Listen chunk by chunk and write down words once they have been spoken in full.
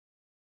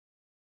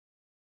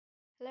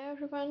Hello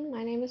everyone,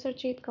 my name is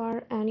Arjit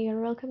Kaur and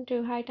you're welcome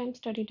to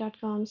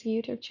hightimestudy.com's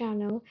YouTube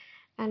channel,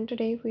 and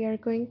today we are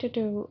going to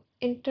do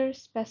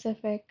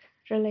interspecific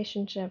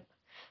relationship.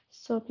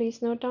 So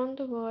please note down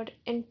the word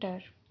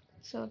inter.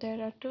 So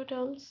there are two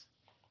terms,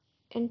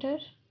 inter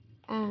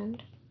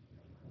and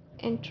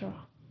intra.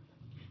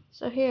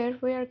 So here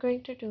we are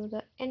going to do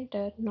the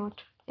inter,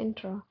 not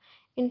intra.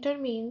 Inter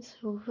means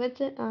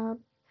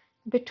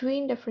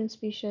between different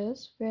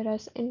species,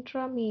 whereas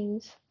intra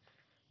means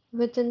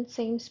within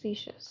same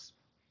species.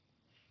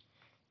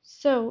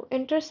 So,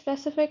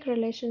 interspecific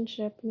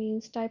relationship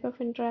means type of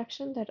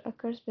interaction that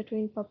occurs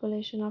between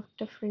population of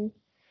different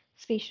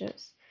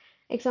species.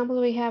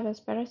 Example we have is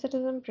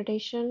parasitism,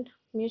 predation,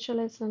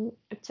 mutualism,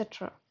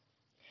 etc.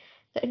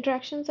 The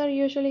interactions are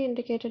usually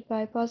indicated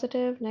by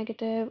positive,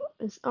 negative,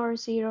 or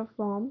zero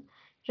form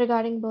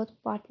regarding both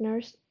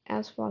partners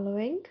as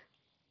following: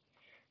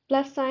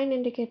 plus sign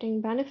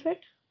indicating benefit,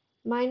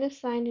 minus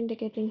sign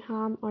indicating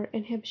harm or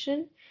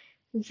inhibition,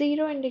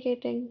 zero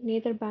indicating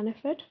neither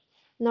benefit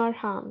nor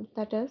harm,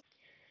 that is.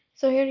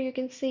 So here you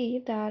can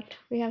see that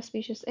we have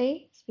species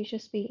A,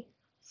 species B,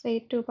 say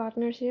two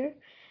partners here,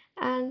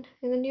 and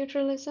in the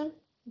neutralism,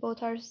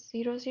 both are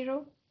 0,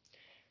 0.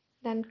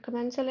 Then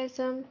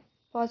commensalism,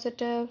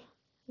 positive,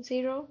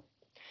 0.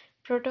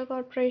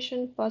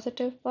 Protocorporation,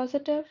 positive,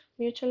 positive.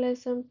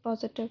 Mutualism,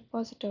 positive,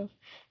 positive.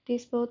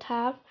 These both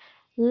have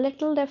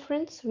little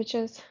difference, which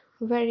is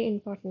very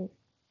important.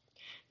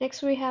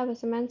 Next we have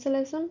is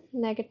commensalism,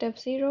 negative,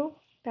 0.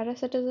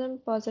 Parasitism,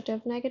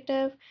 positive,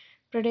 negative.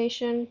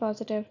 Predation,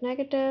 positive,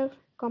 negative.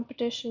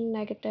 Competition,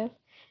 negative,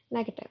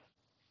 negative.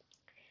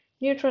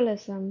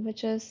 Neutralism,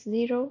 which is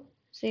 0,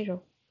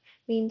 0,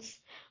 means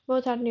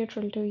both are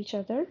neutral to each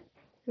other.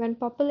 When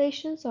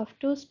populations of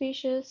two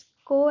species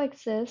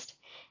coexist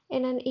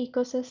in an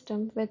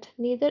ecosystem with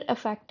neither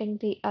affecting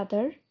the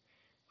other,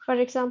 for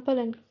example,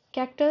 in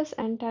cactus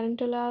and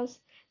tarantulas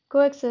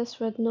coexist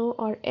with no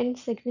or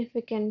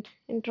insignificant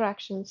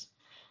interactions.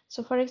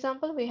 So for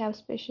example, we have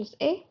species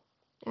A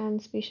and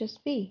species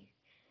B.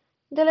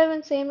 They live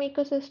in same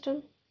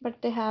ecosystem,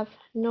 but they have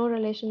no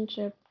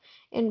relationship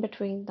in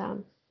between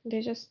them.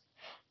 They just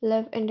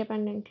live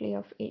independently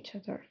of each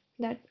other.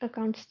 That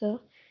accounts the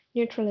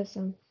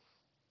neutralism.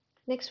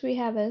 Next we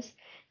have is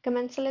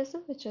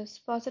commensalism, which is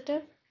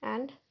positive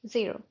and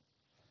 0.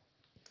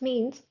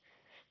 Means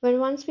when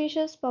one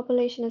species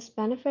population is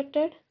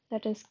benefited,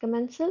 that is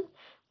commensal,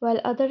 while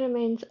other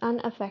remains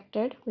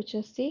unaffected, which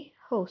is the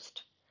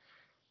host.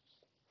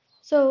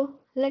 So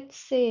let's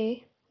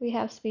say we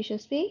have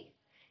species B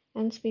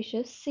and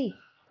species C.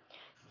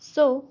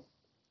 So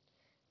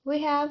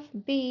we have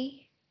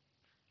B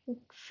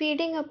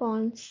feeding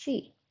upon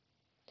C,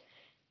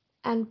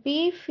 and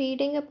B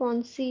feeding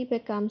upon C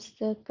becomes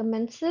the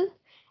commensal,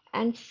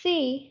 and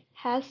C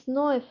has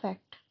no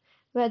effect.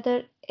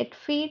 Whether it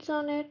feeds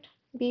on it,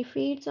 B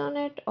feeds on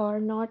it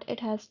or not, it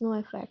has no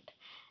effect.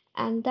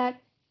 And that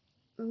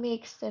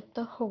makes it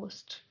the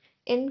host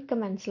in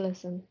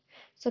commensalism.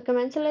 So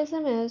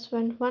commensalism is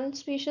when one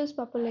species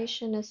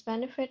population is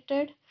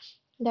benefited,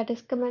 that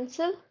is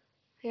commensal.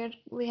 Here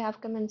we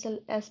have commensal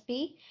as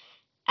B,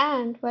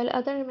 and while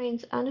other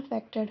remains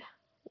unaffected,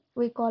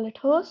 we call it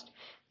host,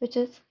 which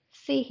is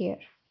C here.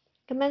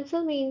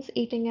 Commensal means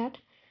eating at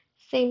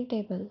same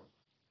table.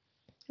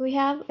 We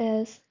have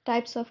is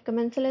types of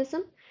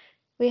commensalism.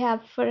 We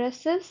have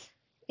phoresis,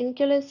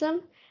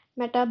 inculism,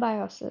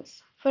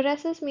 metabiosis.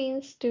 Phoresis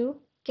means to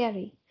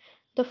carry.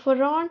 The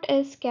phoront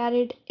is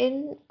carried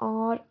in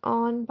or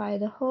on by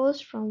the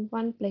host from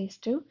one place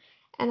to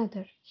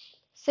another.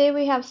 Say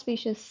we have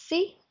species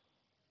C,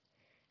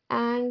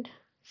 and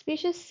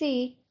species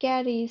C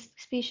carries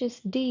species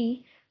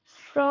D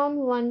from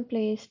one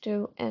place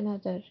to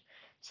another.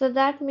 So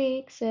that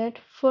makes it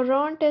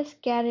phoront is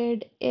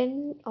carried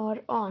in or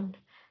on.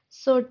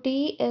 So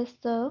D is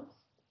the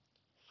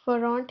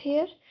phoront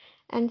here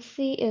and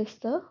C is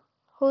the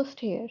host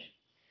here.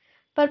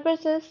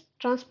 Purpose is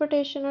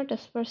transportation or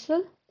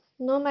dispersal.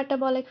 No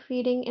metabolic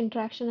feeding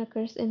interaction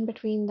occurs in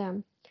between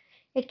them.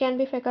 It can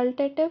be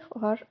facultative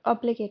or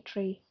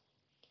obligatory.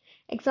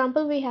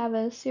 Example we have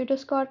is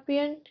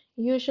pseudoscorpion,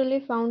 usually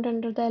found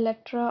under the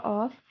elytra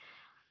of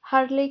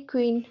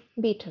harlequin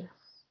beetle.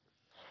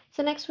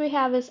 So next we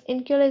have is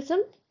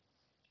inculism,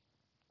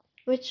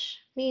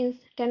 which means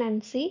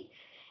tenancy.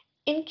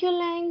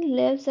 Inculine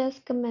lives as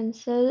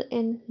commensal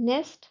in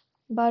nest,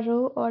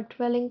 burrow, or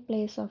dwelling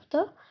place of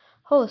the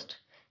host.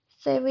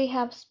 Say we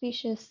have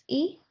species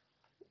E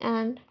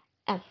and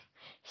F.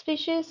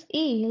 Species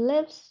E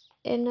lives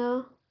in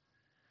a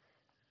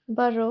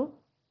burrow,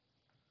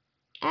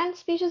 and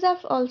species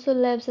F also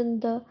lives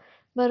in the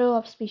burrow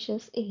of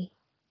species E.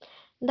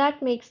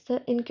 That makes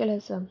the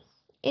inculism.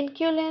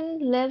 Inculin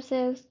lives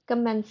as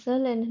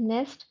commensal in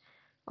nest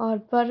or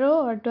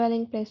burrow or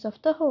dwelling place of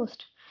the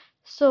host.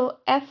 So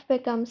F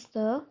becomes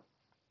the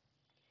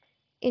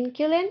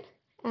inculin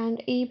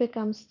and E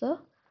becomes the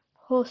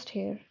host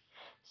here.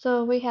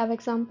 So we have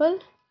example: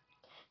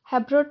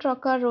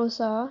 Habrotrocha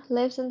rosa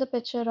lives in the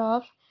pitcher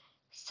of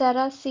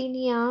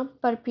Sarracenia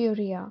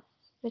purpurea.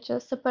 which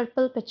is the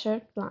purple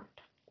pitcher plant.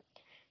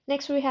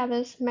 Next we have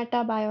is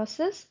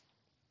metabiosis.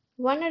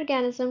 One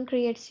organism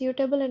creates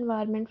suitable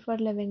environment for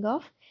living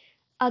of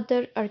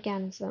other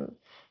organism.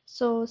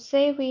 So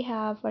say we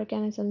have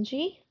organism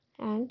G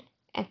and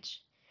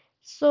H.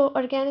 So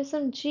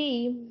organism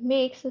G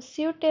makes a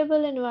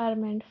suitable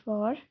environment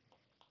for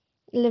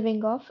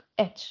living of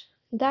H.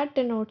 That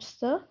denotes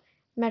the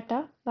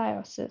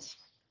metabiosis.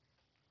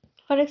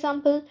 For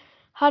example,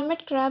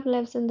 hermit crab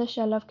lives in the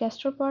shell of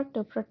gastropod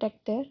to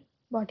protect their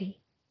body.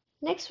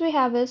 Next we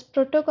have is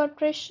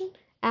protocorporation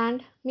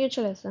and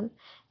mutualism,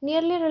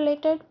 nearly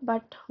related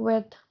but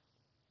with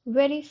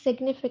very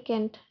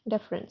significant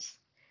difference.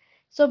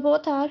 So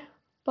both are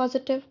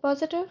positive,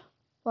 positive,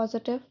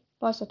 positive,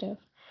 positive.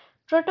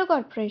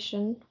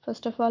 Protocorporation,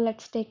 first of all,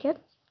 let's take it.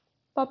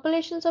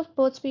 Populations of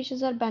both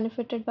species are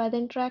benefited by the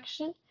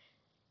interaction.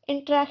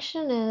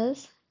 Interaction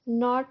is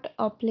not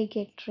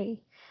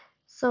obligatory.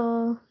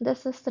 So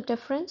this is the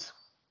difference.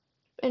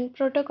 In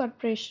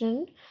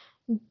protocorporation,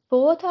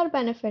 both are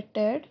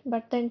benefited,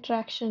 but the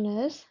interaction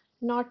is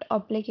not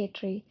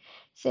obligatory.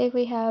 Say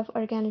we have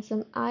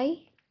organism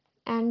I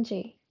and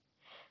J.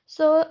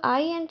 So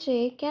I and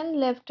J can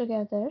live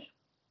together,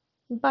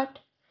 but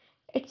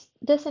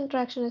this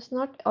interaction is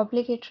not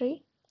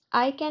obligatory.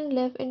 I can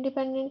live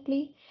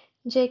independently,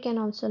 J can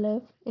also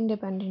live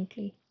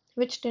independently,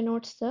 which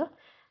denotes the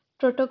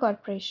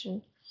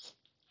protocorporation.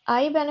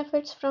 I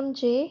benefits from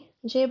J,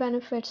 J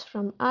benefits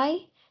from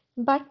I,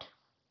 but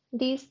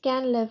these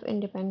can live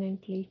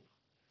independently.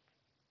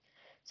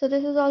 So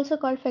this is also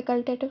called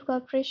facultative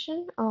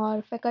cooperation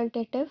or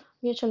facultative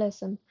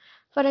mutualism.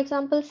 For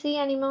example, sea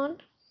anemone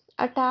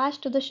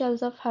attached to the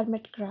shells of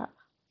hermit crab.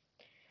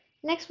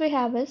 Next we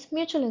have is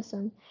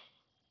mutualism,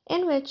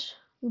 in which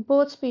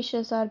both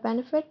species are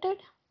benefited,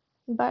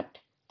 but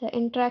the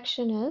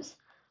interaction is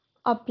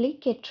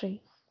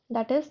obligatory.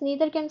 That is,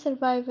 neither can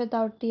survive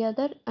without the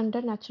other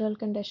under natural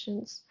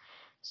conditions.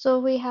 So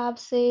we have,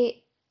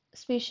 say,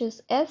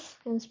 species S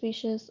and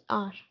species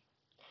R.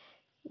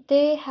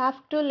 They have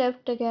to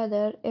live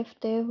together if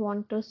they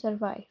want to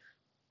survive.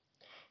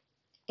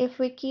 If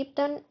we keep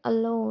them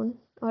alone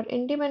or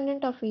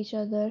independent of each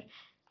other,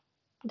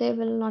 they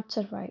will not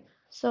survive.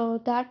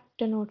 So that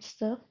denotes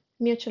the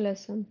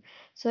mutualism.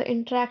 So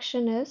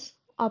interaction is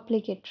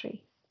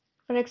obligatory.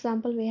 For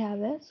example, we have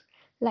is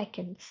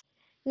lichens.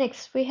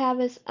 Next, we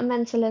have is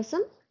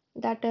amensalism,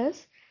 that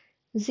is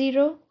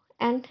zero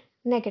and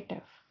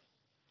negative.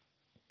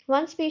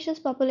 One species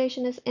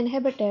population is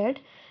inhibited,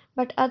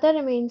 but other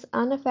remains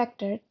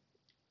unaffected.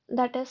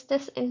 That is,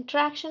 this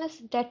interaction is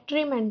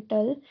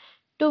detrimental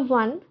to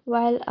one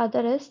while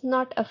other is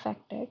not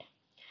affected.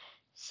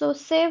 So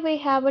say we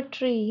have a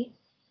tree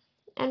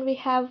and we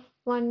have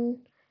one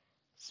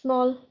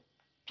small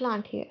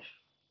plant here.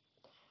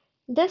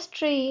 This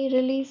tree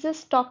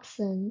releases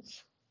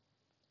toxins,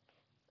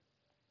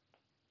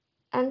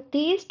 and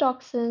these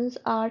toxins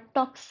are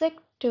toxic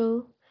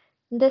to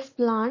this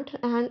plant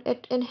and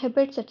it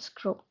inhibits its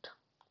growth.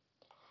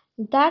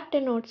 That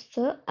denotes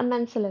the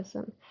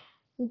amensalism.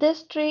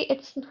 This tree,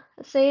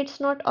 it's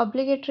not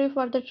obligatory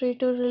for the tree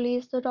to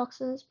release the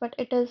toxins, but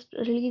it is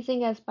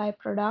releasing as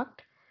byproduct.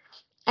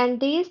 And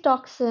these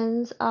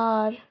toxins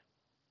are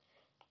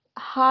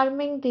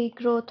harming the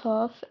growth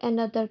of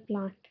another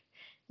plant.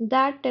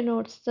 That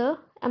denotes the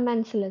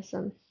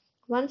amensalism.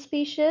 One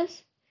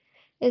species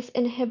is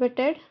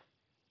inhibited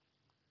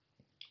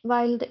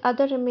while the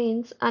other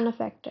remains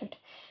unaffected.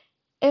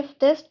 If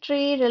this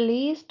tree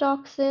release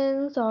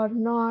toxins or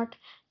not,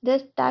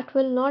 that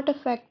will not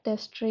affect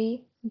this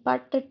tree,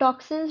 but the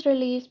toxins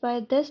released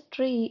by this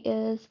tree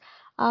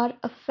are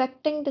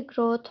affecting the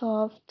growth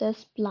of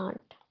this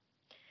plant.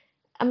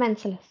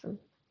 Amensalism.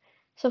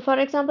 So for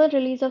example,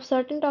 release of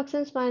certain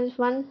toxins by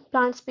one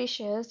plant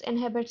species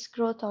inhibits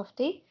growth of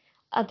the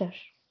other.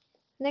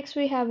 Next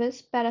we have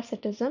is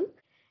parasitism,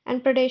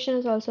 and predation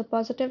is also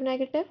positive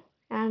negative,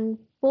 and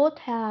both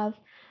have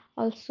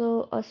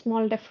also a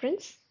small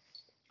difference.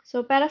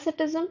 So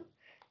parasitism,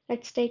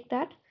 let's take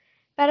that.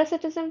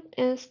 Parasitism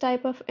is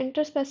type of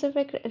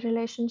interspecific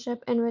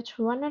relationship in which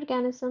one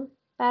organism,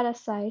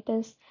 parasite,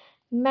 is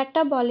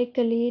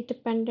metabolically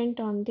dependent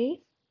on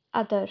the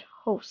other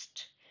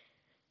host.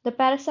 The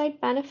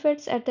parasite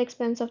benefits at the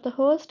expense of the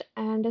host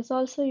and is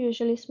also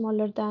usually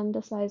smaller than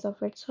the size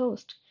of its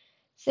host.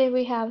 Say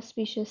we have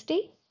species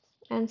T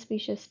and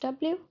species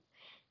W.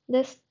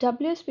 This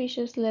W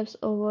species lives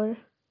over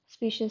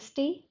species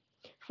T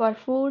for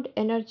food,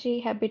 energy,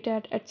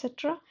 habitat,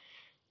 etc.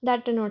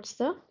 That denotes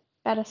the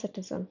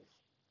parasitism.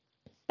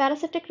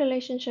 Parasitic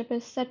relationship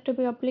is said to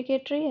be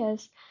obligatory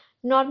as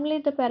normally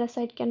the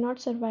parasite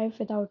cannot survive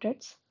without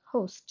its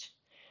host.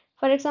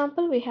 For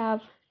example, we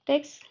have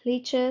ticks,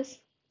 leeches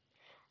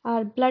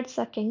are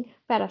blood-sucking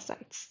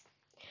parasites.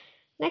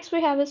 Next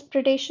we have is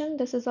predation.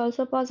 This is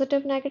also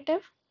positive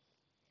negative.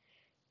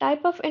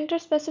 Type of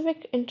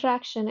interspecific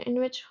interaction in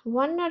which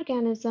one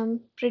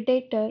organism,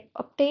 predator,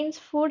 obtains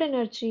food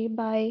energy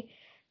by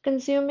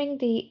consuming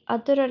the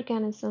other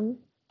organism,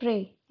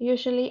 prey,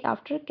 usually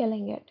after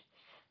killing it.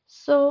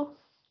 So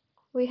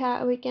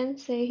we can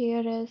say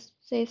here is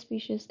say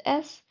species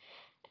S,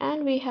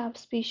 and we have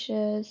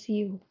species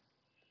U.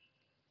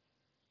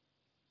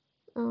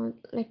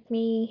 Let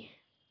me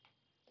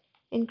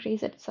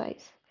increase its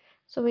size.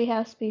 So we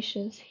have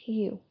species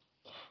U.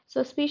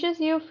 So species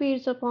U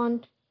feeds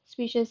upon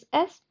species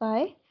S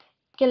by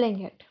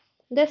killing it.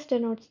 This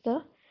denotes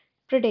the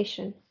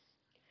predation.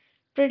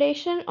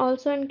 Predation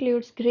also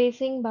includes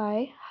grazing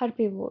by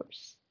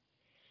herbivores.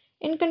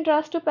 In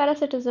contrast to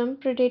parasitism,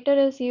 predator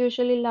is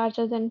usually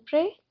larger than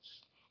prey,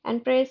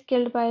 and prey is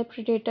killed by a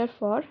predator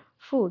for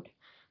food.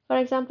 For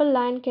example,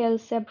 lion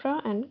kills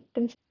zebra and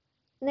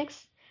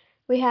next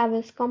we have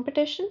is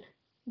competition.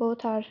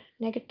 Both are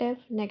negative,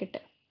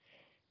 negative.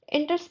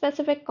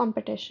 Interspecific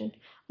competition.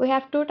 We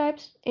have two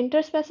types,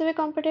 interspecific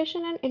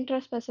competition and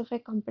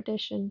intraspecific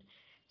competition.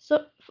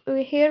 So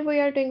here we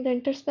are doing the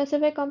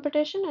interspecific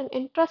competition, and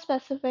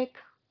intraspecific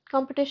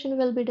competition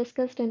will be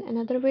discussed in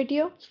another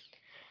video.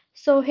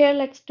 So here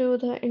let's do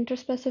the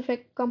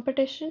interspecific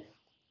competition.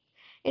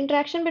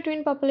 Interaction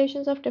between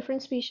populations of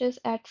different species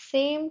at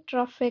same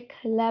trophic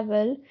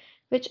level,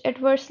 which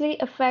adversely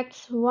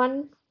affects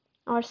one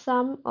or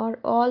some or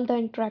all the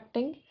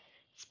interacting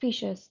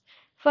species.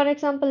 For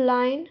example,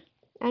 lion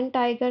and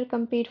tiger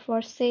compete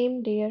for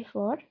same deer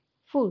for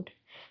food.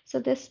 So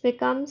this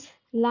becomes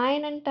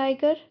lion and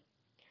tiger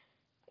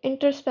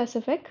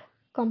interspecific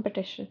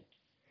competition.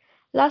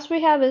 Last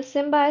we have is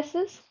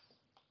symbiosis,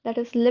 that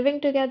is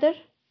living together.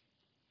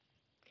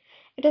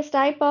 It is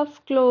type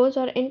of close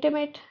or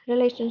intimate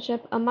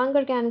relationship among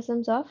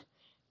organisms of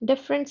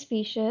different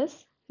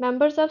species.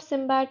 Members of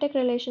symbiotic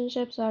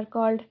relationships are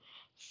called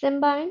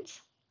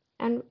symbionts,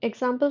 and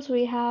examples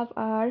we have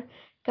are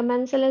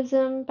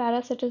commensalism,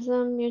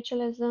 parasitism,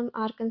 mutualism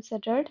are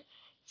considered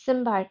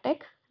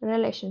symbiotic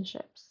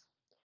relationships.